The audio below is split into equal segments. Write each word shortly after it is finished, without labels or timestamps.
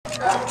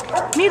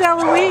Meet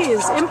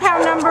Eloise,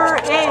 impound number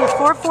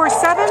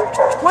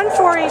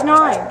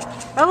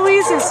A4471489.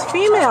 Eloise is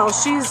female.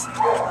 She's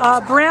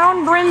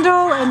brown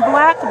brindle and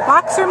black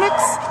boxer mix.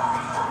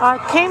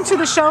 Came to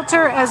the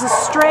shelter as a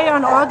stray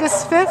on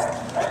August 5th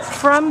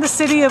from the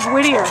city of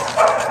Whittier.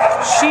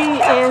 She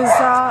is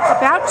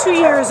about 2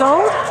 years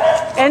old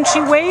and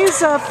she weighs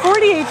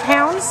 48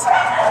 pounds,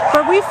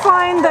 but we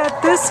find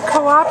that this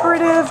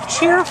cooperative,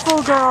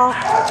 cheerful girl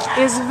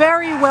is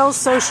very well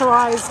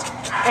socialized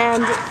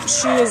and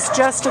she is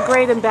just a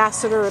great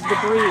ambassador of the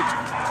breed.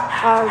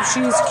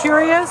 She's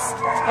curious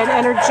and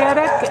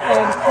energetic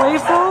and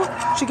playful.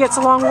 She gets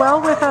along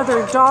well with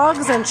other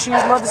dogs and she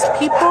loves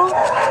people.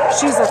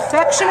 She's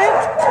affectionate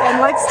and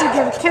likes to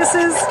give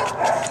kisses.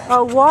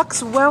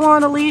 Walks well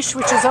on a leash,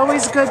 which is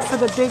always good for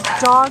the big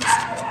dogs.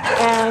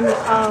 And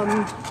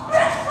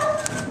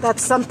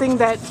that's something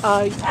that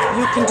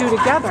you can do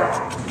together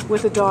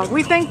with a dog.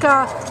 We think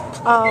a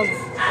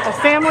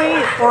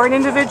family or an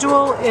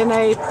individual in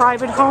a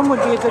private home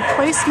would be a good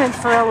placement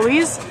for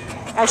Eloise,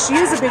 as she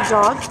is a big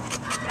dog.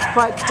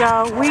 But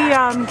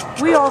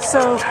we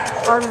also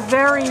are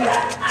very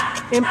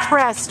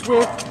impressed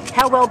with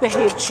how well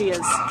behaved she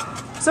is.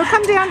 So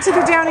come down to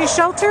the Downey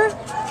shelter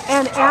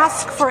and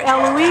ask for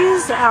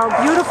Eloise, our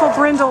beautiful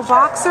brindle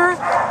boxer.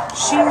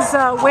 She's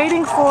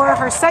waiting for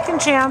her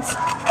second chance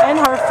and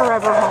her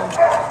forever home.